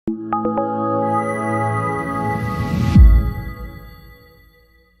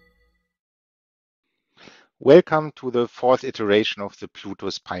Welcome to the fourth iteration of the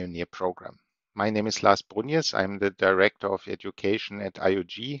Plutos Pioneer Program. My name is Lars Brunjes. I'm the Director of Education at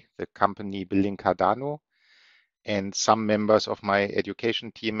IOG, the company building Cardano, and some members of my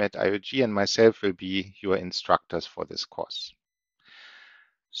education team at IOG and myself will be your instructors for this course.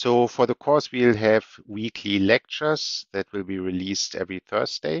 So for the course, we'll have weekly lectures that will be released every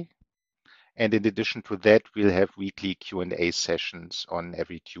Thursday. And in addition to that, we'll have weekly Q&A sessions on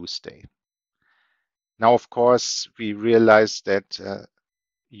every Tuesday. Now, of course, we realize that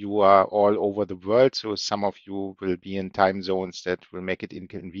you are all over the world, so some of you will be in time zones that will make it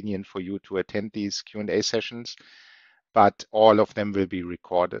inconvenient for you to attend these Q&A sessions, but all of them will be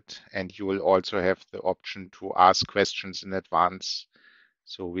recorded, and you will also have the option to ask questions in advance.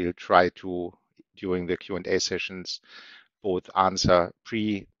 So we'll try to, during the Q&A sessions, both answer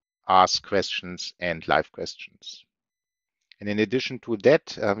pre-asked questions and live questions. And in addition to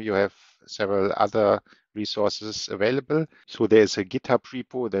that, you have several other resources available. So there's a GitHub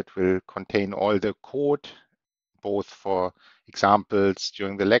repo that will contain all the code, both for examples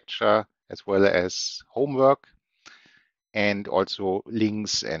during the lecture as well as homework, and also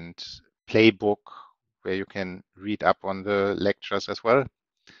links and playbook where you can read up on the lectures as well.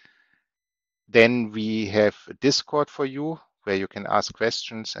 Then we have Discord for you where you can ask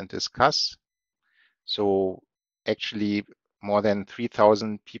questions and discuss. So actually, more than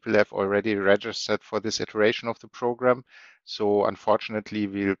 3,000 people have already registered for this iteration of the program. So unfortunately,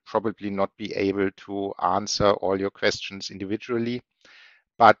 we'll probably not be able to answer all your questions individually.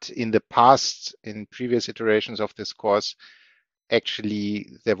 But in the past, in previous iterations of this course, actually,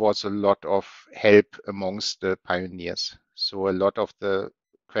 there was a lot of help amongst the pioneers. So a lot of the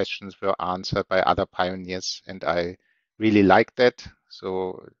questions were answered by other pioneers, and I really liked that.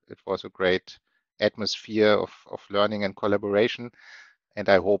 So it was a great atmosphere of learning and collaboration. And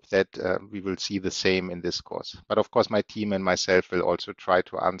I hope that we will see the same in this course. But of course, my team and myself will also try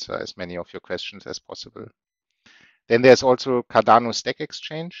to answer as many of your questions as possible. Then there's also Cardano Stack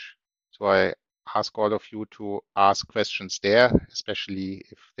Exchange. So I ask all of you to ask questions there, especially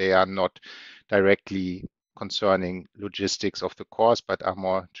if they are not directly concerning logistics of the course, but are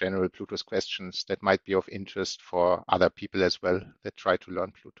more general Plutos questions that might be of interest for other people as well that try to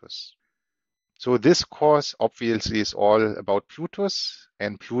learn Plutos. So this course obviously is all about Plutos,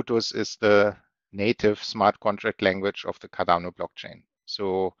 and Plutos is the native smart contract language of the Cardano blockchain.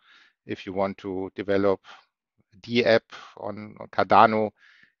 So if you want to develop a D app on Cardano,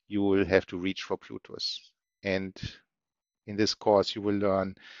 you will have to reach for Plutos. And in this course, you will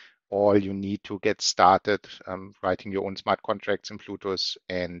learn all you need to get started writing your own smart contracts in Plutos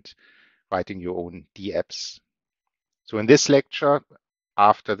and writing your own D apps. So in this lecture,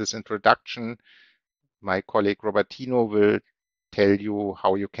 after this introduction, my colleague Robertino will tell you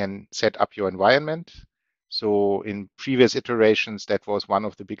how you can set up your environment. So in previous iterations, that was one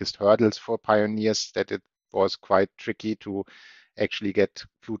of the biggest hurdles for pioneers, that it was quite tricky to actually get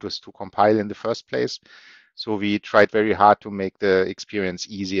Plutos to compile in the first place. So we tried very hard to make the experience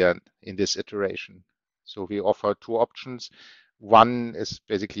easier in this iteration. So we offer two options. One is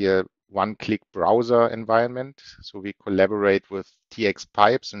basically a one-click browser environment. So we collaborate with TX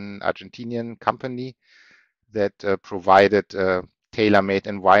Pipes, an Argentinian company that provided a tailor-made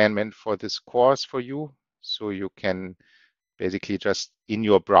environment for this course for you. So you can basically just in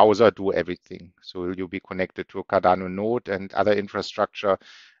your browser do everything. So you'll be connected to a Cardano node and other infrastructure,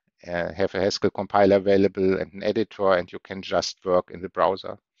 have a Haskell compiler available and an editor, and you can just work in the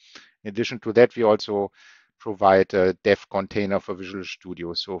browser. In addition to that, we also provide a dev container for Visual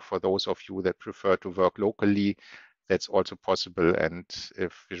Studio. So for those of you that prefer to work locally, that's also possible. And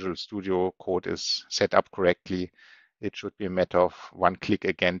if Visual Studio code is set up correctly, it should be a matter of one click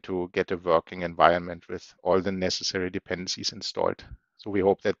again to get a working environment with all the necessary dependencies installed. So we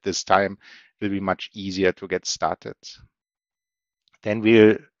hope that this time will be much easier to get started. Then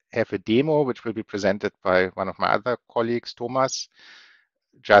we'll have a demo, which will be presented by one of my other colleagues, Thomas,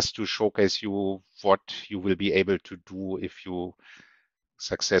 just to showcase you what you will be able to do if you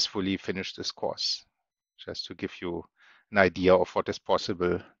successfully finish this course, just to give you an idea of what is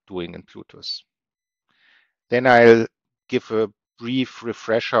possible doing in Plutos. Then I'll give a brief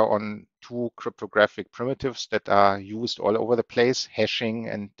refresher on two cryptographic primitives that are used all over the place, hashing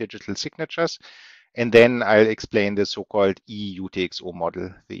and digital signatures. And then I'll explain the so-called EUTO model,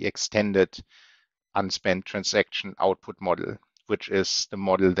 the extended unspent transaction output model, which is the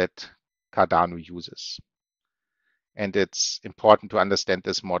model that Cardano uses. And it's important to understand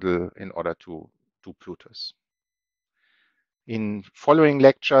this model in order to do Plutos. In following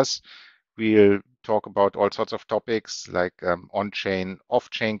lectures, we'll talk about all sorts of topics like on-chain,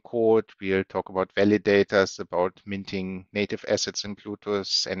 off-chain code. We'll talk about validators, about minting native assets in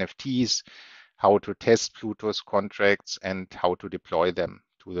Plutus, NFTs, how to test Plutus contracts, and how to deploy them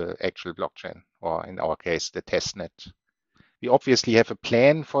to the actual blockchain, or in our case, the testnet. We obviously have a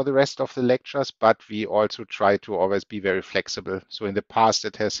plan for the rest of the lectures, but we also try to always be very flexible. So in the past,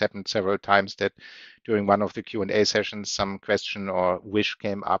 it has happened several times that during one of the Q&A sessions, some question or wish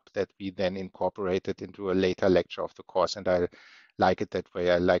came up that we then incorporated into a later lecture of the course. And I like it that way.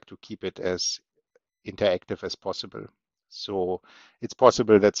 I like to keep it as interactive as possible. So it's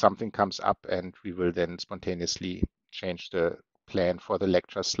possible that something comes up and we will then spontaneously change the plan for the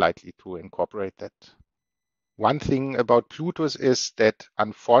lecture slightly to incorporate that. One thing about Plutus is that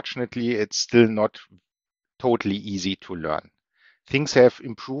unfortunately it's still not totally easy to learn. Things have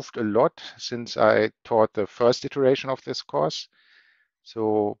improved a lot since I taught the first iteration of this course.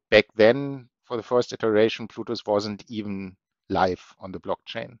 So back then, for the first iteration, Plutus wasn't even live on the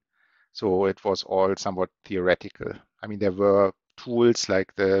blockchain. So it was all somewhat theoretical. I mean, there were tools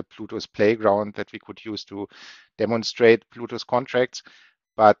like the Plutus Playground that we could use to demonstrate Plutus contracts,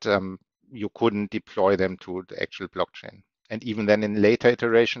 but you couldn't deploy them to the actual blockchain. And even then in later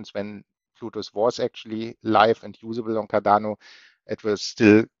iterations, when Plutus was actually live and usable on Cardano, it was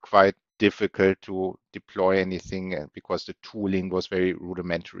still quite difficult to deploy anything because the tooling was very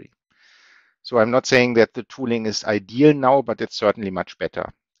rudimentary. So I'm not saying that the tooling is ideal now, but it's certainly much better.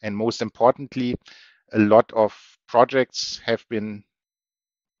 And most importantly, a lot of projects have been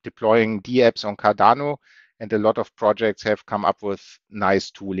deploying dApps on Cardano, and a lot of projects have come up with nice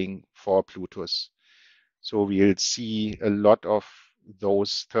tooling for Plutus. So we'll see a lot of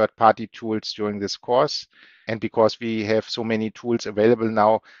those third-party tools during this course. And because we have so many tools available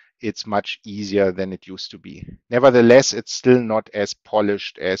now, it's much easier than it used to be. Nevertheless, it's still not as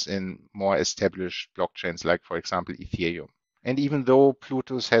polished as in more established blockchains, like, for example, Ethereum. And even though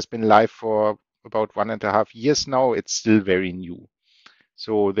Plutus has been live for about 1.5 years now, it's still very new.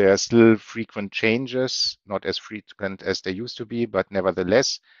 So there are still frequent changes, not as frequent as they used to be, but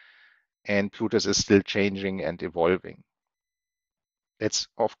nevertheless, and Plutus is still changing and evolving. That's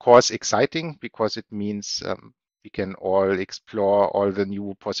of course exciting because it means we can all explore all the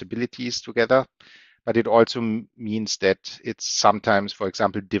new possibilities together, but it also means that it's sometimes, for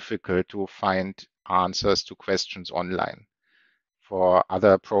example, difficult to find answers to questions online. For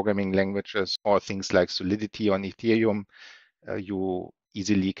other programming languages or things like Solidity on Ethereum, you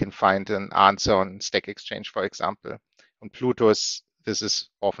easily can find an answer on Stack Exchange, for example. On Plutus, this is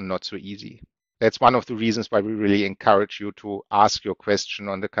often not so easy. That's one of the reasons why we really encourage you to ask your question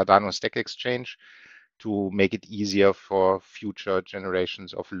on the Cardano Stack Exchange to make it easier for future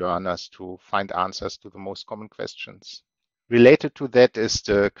generations of learners to find answers to the most common questions. Related to that is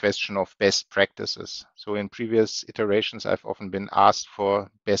the question of best practices. So in previous iterations, I've often been asked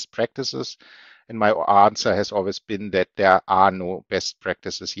for best practices, and my answer has always been that there are no best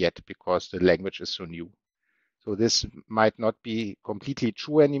practices yet because the language is so new. So this might not be completely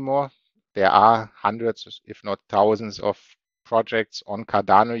true anymore. There are hundreds, if not thousands, of projects on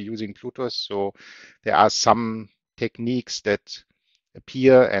Cardano using Plutus. So there are some techniques that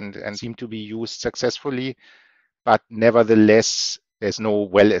appear and seem to be used successfully, but nevertheless, there's no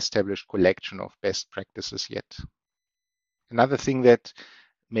well-established collection of best practices yet. Another thing that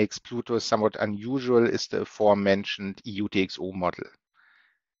makes Plutus somewhat unusual is the aforementioned EUTXO model.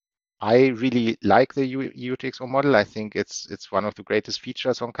 I really like the EUTXO model. I think it's one of the greatest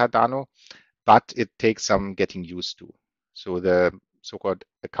features on Cardano, but it takes some getting used to. So the so-called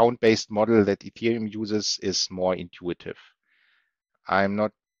account-based model that Ethereum uses is more intuitive. I'm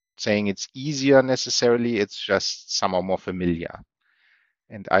not saying it's easier necessarily, it's just somehow more familiar.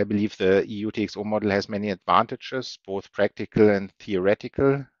 And I believe the EUTXO model has many advantages, both practical and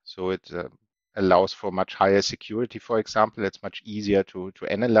theoretical. So it allows for much higher security, for example. It's much easier to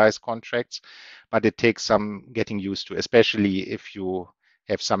analyze contracts, but it takes some getting used to, especially if you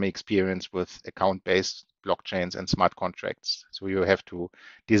have some experience with account-based blockchains and smart contracts. So you have to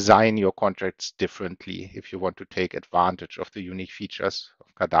design your contracts differently if you want to take advantage of the unique features of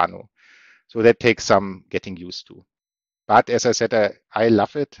Cardano. So that takes some getting used to. But as I said, I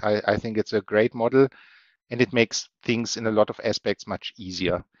love it. I think it's a great model, and it makes things in a lot of aspects much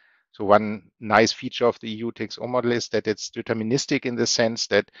easier. So one nice feature of the EUTXO model is that it's deterministic in the sense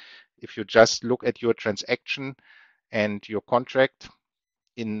that if you just look at your transaction and your contract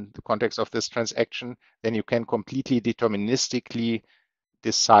in the context of this transaction, then you can completely deterministically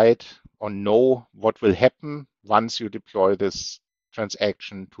decide or know what will happen once you deploy this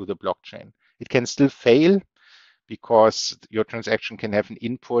transaction to the blockchain. It can still fail because your transaction can have an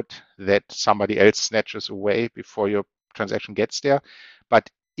input that somebody else snatches away before your transaction gets there. But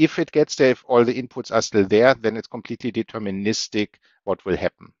if it gets there, if all the inputs are still there, then it's completely deterministic what will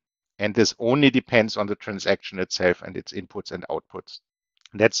happen. And this only depends on the transaction itself and its inputs and outputs.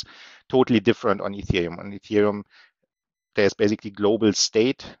 That's totally different on Ethereum. On Ethereum, there's basically global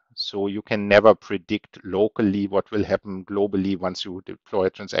state, so you can never predict locally what will happen globally once you deploy a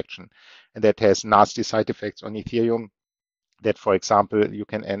transaction. And that has nasty side effects on Ethereum, that, for example, you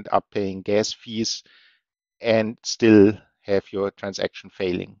can end up paying gas fees and still have your transaction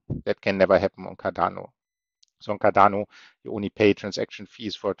failing. That can never happen on Cardano. So on Cardano, you only pay transaction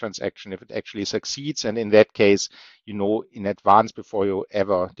fees for a transaction if it actually succeeds. And in that case, you know in advance before you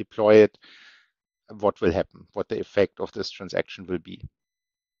ever deploy it what will happen, what the effect of this transaction will be.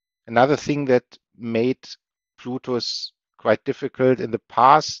 Another thing that made Plutus quite difficult in the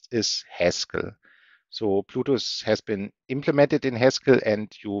past is Haskell. So Plutus has been implemented in Haskell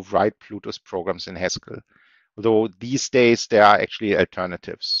and you write Plutus programs in Haskell. Although these days there are actually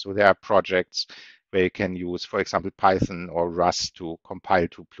alternatives. So there are projects where you can use, for example, Python or Rust to compile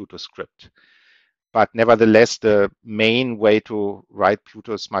to Plutus script. But nevertheless, the main way to write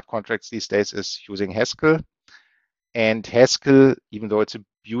Plutus smart contracts these days is using Haskell. And Haskell, even though it's a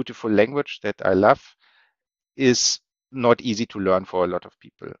beautiful language that I love, is not easy to learn for a lot of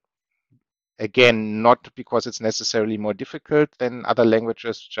people. Again, not because it's necessarily more difficult than other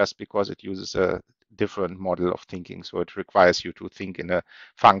languages, just because it uses a different model of thinking. So it requires you to think in a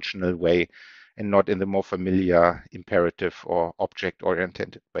functional way and not in the more familiar imperative or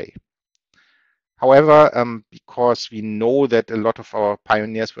object-oriented way. However, because we know that a lot of our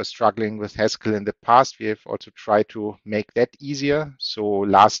pioneers were struggling with Haskell in the past, we have also tried to make that easier. So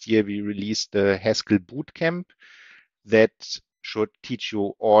last year we released the Haskell Bootcamp that should teach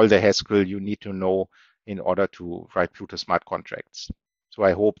you all the Haskell you need to know in order to write Plutus smart contracts. So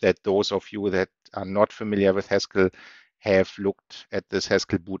I hope that those of you that are not familiar with Haskell have looked at this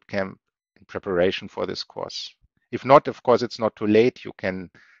Haskell Bootcamp in preparation for this course. If not, of course, it's not too late. You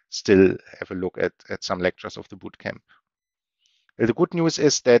can still have a look at some lectures of the bootcamp. Well, the good news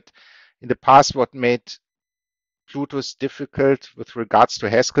is that in the past, what made Plutus difficult with regards to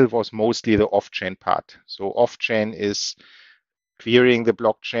Haskell was mostly the off-chain part. So off-chain is querying the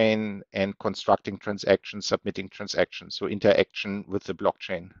blockchain and constructing transactions, submitting transactions, so interaction with the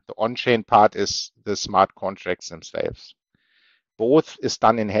blockchain. The on-chain part is the smart contracts themselves. Both is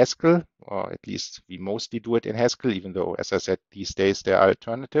done in Haskell, or at least we mostly do it in Haskell, even though, as I said, these days there are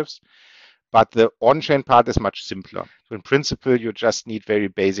alternatives. But the on-chain part is much simpler. So in principle, you just need very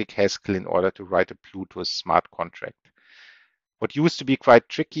basic Haskell in order to write a Plutus smart contract. What used to be quite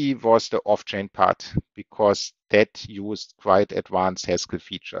tricky was the off-chain part, because that used quite advanced Haskell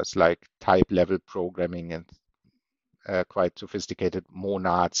features like type-level programming and quite sophisticated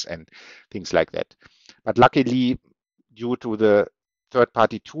monads and things like that. But luckily, due to the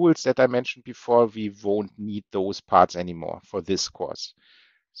third-party tools that I mentioned before, we won't need those parts anymore for this course.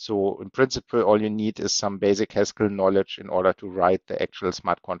 So in principle, all you need is some basic Haskell knowledge in order to write the actual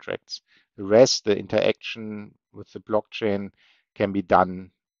smart contracts. The rest, the interaction with the blockchain, can be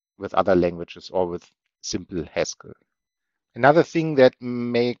done with other languages or with simple Haskell. Another thing that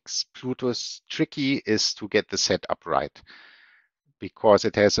makes Plutus tricky is to get the setup right, because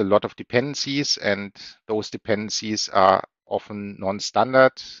it has a lot of dependencies and those dependencies are often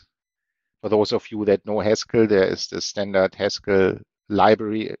non-standard. For those of you that know Haskell, there is the standard Haskell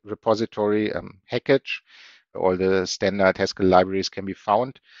library repository package, where all the standard Haskell libraries can be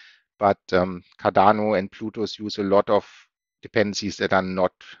found. But Cardano and Plutus use a lot of dependencies that are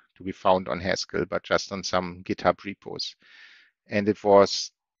not to be found on Haskell, but just on some GitHub repos. And it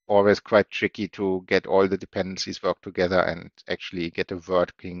was always quite tricky to get all the dependencies work together and actually get a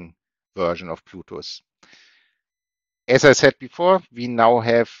working version of Plutus. As I said before, we now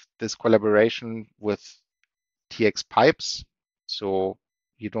have this collaboration with TX pipes, so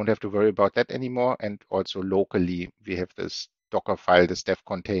you don't have to worry about that anymore. And also locally, we have this Docker file, this dev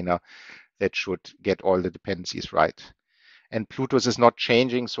container that should get all the dependencies right. And Plutus is not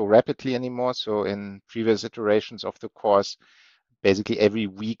changing so rapidly anymore. So in previous iterations of the course, basically every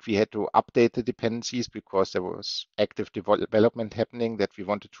week we had to update the dependencies because there was active development happening that we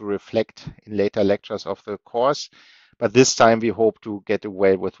wanted to reflect in later lectures of the course. But this time we hope to get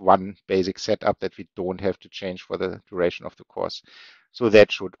away with one basic setup that we don't have to change for the duration of the course. So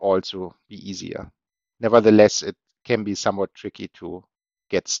that should also be easier. Nevertheless, it can be somewhat tricky to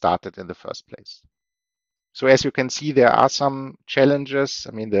get started in the first place. So as you can see, there are some challenges.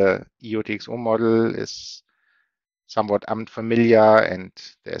 I mean, the EUTO model is somewhat unfamiliar, and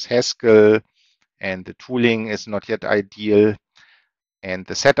there's Haskell, and the tooling is not yet ideal, and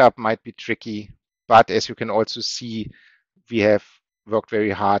the setup might be tricky. But as you can also see, we have worked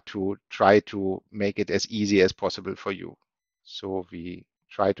very hard to try to make it as easy as possible for you. So we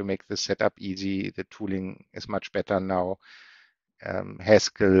try to make the setup easy. The tooling is much better now.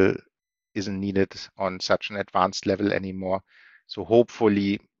 Haskell isn't needed on such an advanced level anymore. So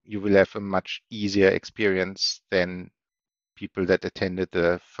hopefully you will have a much easier experience than people that attended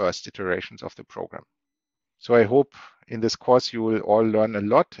the first iterations of the program. So I hope in this course you will all learn a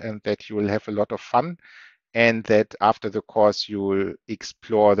lot and that you will have a lot of fun, and that after the course you will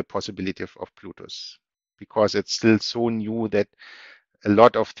explore the possibility of Plutus, because it's still so new that a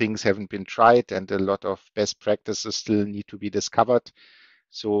lot of things haven't been tried and a lot of best practices still need to be discovered.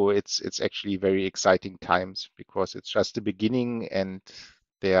 So it's actually very exciting times because it's just the beginning and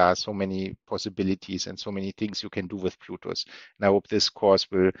there are so many possibilities and so many things you can do with Plutus. And I hope this course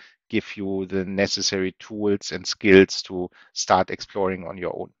will give you the necessary tools and skills to start exploring on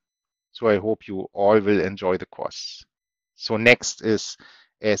your own. So I hope you all will enjoy the course. So next is,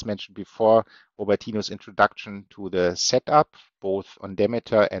 as mentioned before, Robertino's introduction to the setup, both on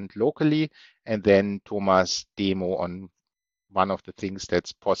Demeter and locally, and then Thomas' demo on one of the things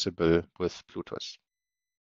that's possible with Plutus.